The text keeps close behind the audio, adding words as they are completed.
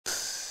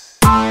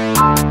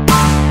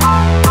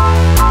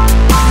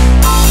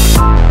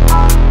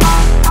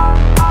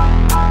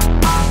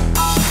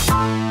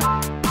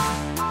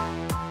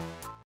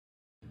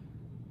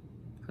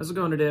How's it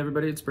going today,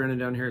 everybody? It's Brandon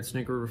down here at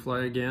Snake River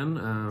Fly again.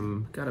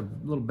 Got a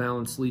little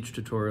balanced leech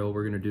tutorial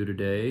we're going to do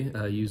today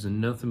using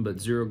nothing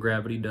but zero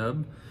gravity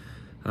dub.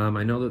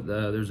 I know that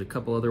there's a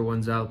couple other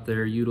ones out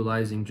there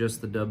utilizing just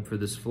the dub for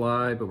this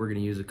fly, but we're going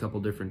to use a couple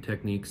different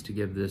techniques to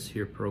give this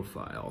here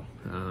profile.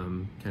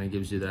 Kind of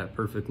gives you that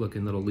perfect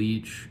looking little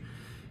leech.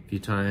 If you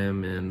tie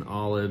them in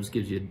olives,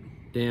 gives you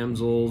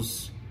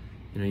damsels.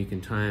 You know, you can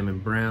tie them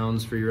in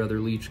browns for your other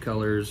leech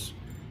colors,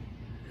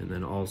 and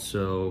then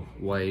also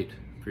white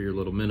for your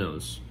little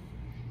minnows.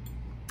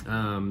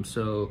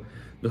 So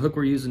the hook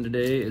we're using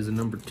today is a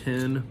number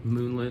 10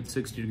 Moonlit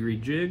 60-degree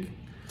jig.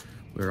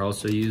 We're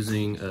also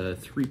using a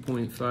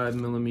 3.5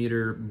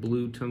 millimeter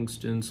blue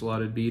tungsten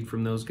slotted bead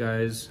from those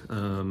guys.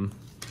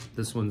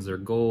 This one's their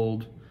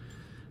gold.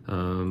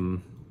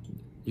 You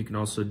can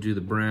also do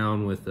the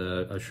brown with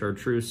a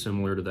chartreuse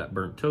similar to that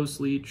burnt toast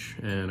leech,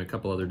 and a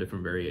couple other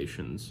different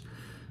variations.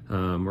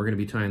 We're going to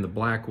be tying the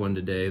black one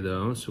today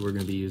though, so we're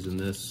going to be using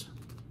this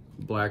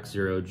black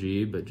Zero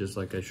G, but just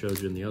like I showed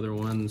you in the other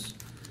ones,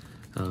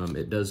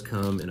 it does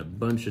come in a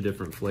bunch of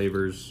different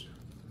flavors,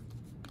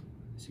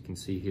 as you can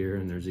see here,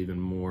 and there's even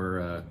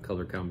more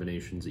color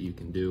combinations that you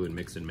can do and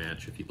mix and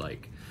match if you'd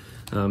like.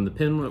 The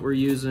pin that we're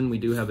using, we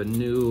do have a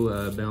new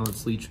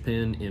balanced leech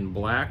pin in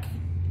black.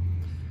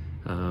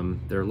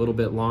 They're a little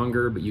bit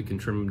longer, but you can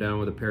trim them down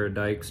with a pair of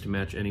dikes to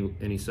match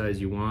any size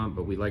you want,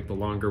 but we like the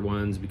longer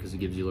ones because it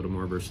gives you a little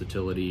more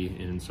versatility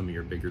in some of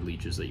your bigger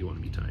leeches that you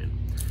want to be tying.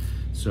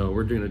 So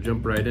we're going to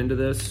jump right into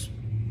this.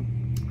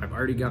 I've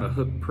already got a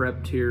hook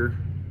prepped here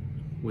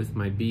with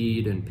my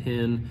bead and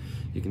pin.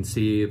 You can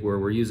see where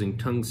we're using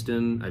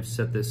tungsten. I've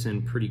set this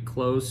in pretty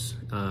close.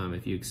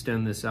 If you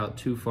extend this out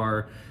too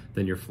far,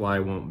 then your fly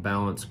won't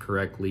balance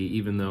correctly,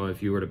 even though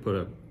if you were to put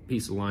a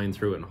piece of line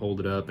through it and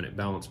hold it up and it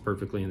balanced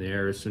perfectly in the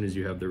air, as soon as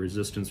you have the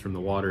resistance from the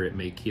water, it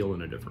may keel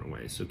in a different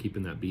way. So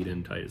keeping that bead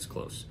in tight as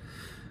close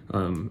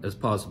as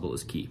possible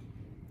is key.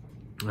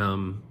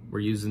 We're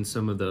using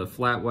some of the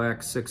flat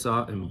wax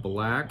 6/0 in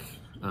black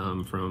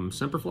from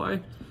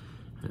Semperfli,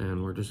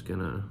 and we're just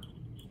gonna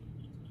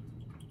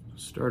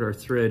start our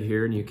thread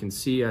here. And you can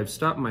see I've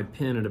stopped my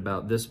pin at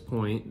about this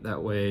point.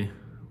 That way,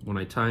 when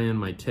I tie in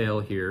my tail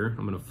here,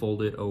 I'm gonna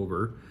fold it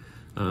over,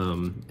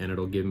 and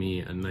it'll give me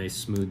a nice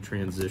smooth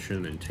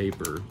transition and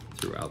taper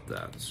throughout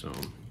that. So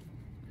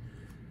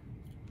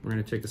we're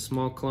gonna take a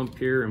small clump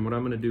here, and what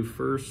I'm gonna do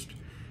first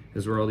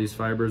is where all these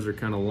fibers are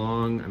kind of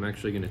long, I'm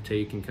actually going to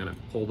take and kind of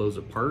pull those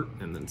apart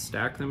and then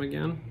stack them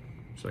again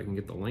so I can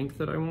get the length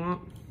that I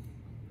want.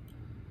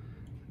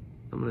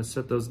 I'm going to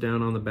set those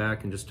down on the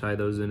back and just tie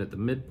those in at the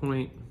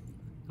midpoint.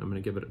 I'm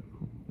going to give it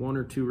 1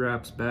 or 2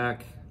 wraps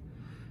back,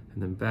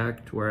 and then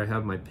back to where I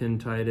have my pin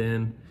tied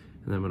in, and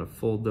then I'm going to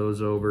fold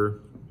those over,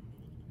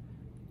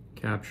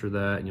 capture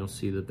that, and you'll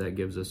see that that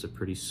gives us a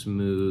pretty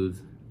smooth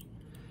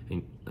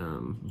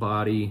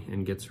body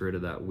and gets rid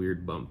of that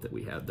weird bump that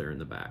we had there in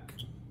the back.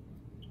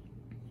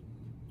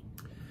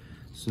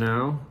 So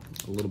now,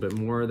 a little bit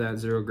more of that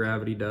zero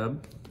gravity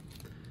dub.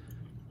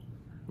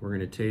 We're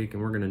gonna take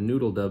and we're gonna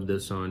noodle dub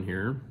this on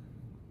here.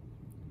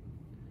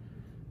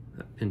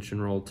 That pinch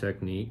and roll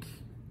technique.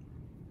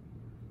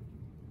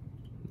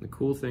 The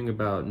cool thing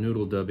about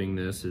noodle dubbing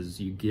this is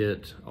you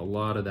get a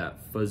lot of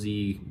that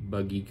fuzzy,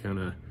 buggy kind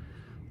of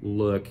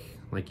look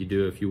like you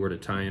do if you were to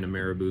tie in a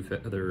marabou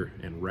feather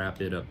and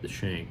wrap it up the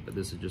shank, but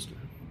this is just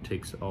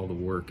takes all the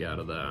work out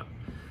of that.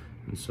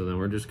 And so then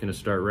we're just going to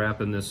start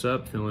wrapping this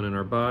up, filling in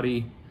our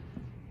body.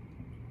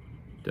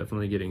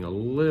 Definitely getting a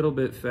little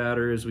bit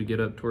fatter as we get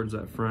up towards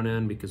that front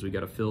end because we got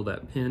to fill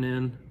that pin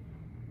in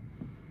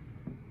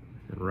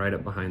and right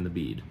up behind the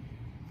bead.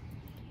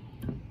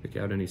 Pick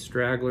out any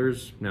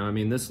stragglers. Now, I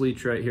mean, this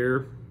leech right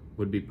here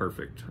would be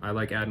perfect. I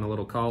like adding a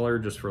little collar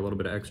just for a little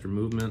bit of extra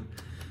movement.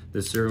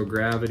 This zero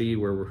gravity,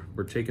 where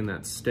we're taking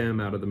that stem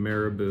out of the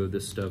marabou,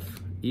 this stuff,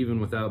 even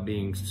without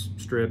being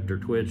stripped or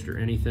twitched or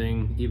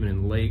anything, even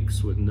in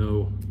lakes with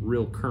no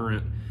real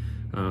current,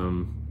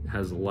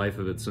 has a life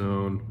of its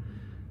own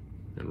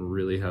and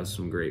really has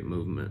some great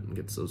movement and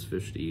gets those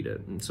fish to eat it.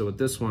 And so with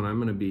this one, I'm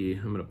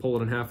gonna pull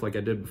it in half like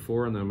I did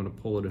before, and then I'm gonna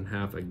pull it in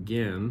half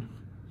again,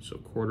 so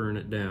quartering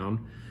it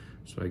down,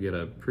 so I get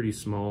a pretty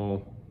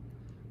small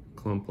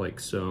clump like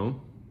so.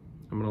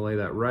 I'm gonna lay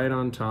that right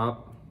on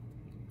top,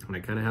 and I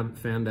kind of have it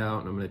fanned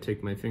out, and I'm going to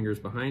take my fingers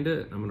behind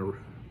it, I'm going to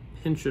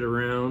pinch it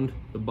around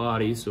the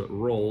body so it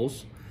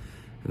rolls,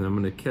 and I'm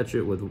going to catch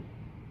it with a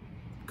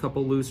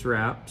couple loose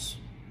wraps,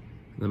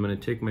 and I'm going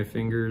to take my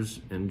fingers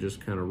and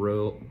just kind of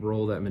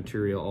roll that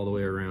material all the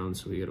way around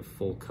so we get a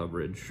full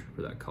coverage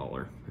for that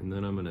collar. And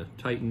then I'm going to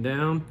tighten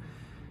down,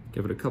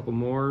 give it a couple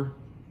more,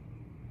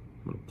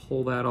 I'm going to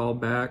pull that all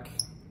back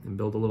and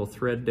build a little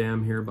thread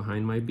dam here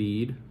behind my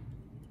bead.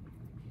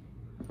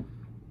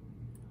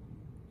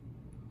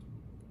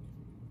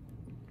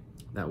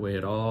 That way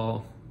it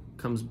all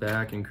comes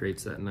back and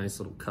creates that nice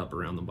little cup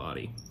around the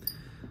body.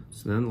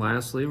 So then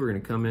lastly, we're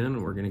gonna come in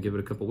and we're gonna give it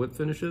a couple whip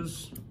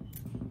finishes.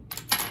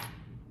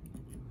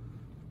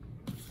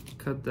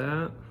 Cut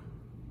that,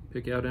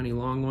 pick out any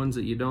long ones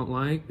that you don't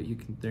like, but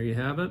there you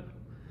have it.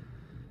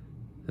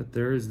 That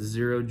there is the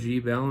Zero G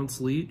Balanced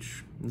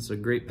Leech. It's a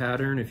great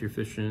pattern if you're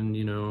fishing,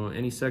 you know,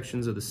 any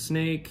sections of the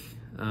snake.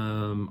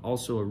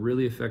 Also a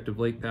really effective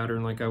lake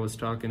pattern, like I was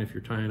talking, if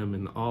you're tying them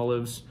in the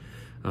olives.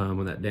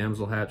 When that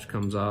damsel hatch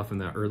comes off in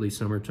that early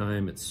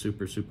summertime, it's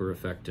super, super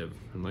effective.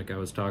 And like I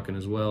was talking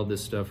as well,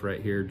 this stuff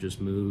right here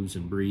just moves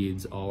and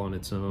breeds all on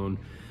its own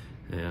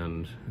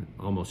and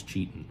almost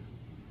cheating.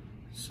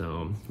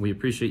 So we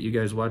appreciate you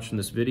guys watching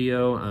this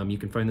video. You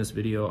can find this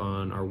video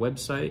on our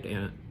website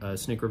at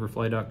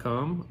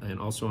snakeriverfly.com and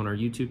also on our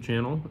YouTube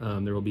channel.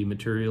 There will be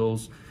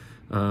materials,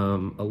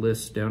 a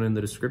list down in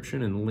the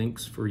description and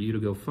links for you to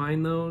go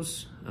find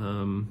those.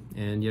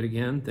 And yet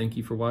again, thank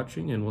you for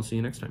watching, and we'll see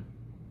you next time.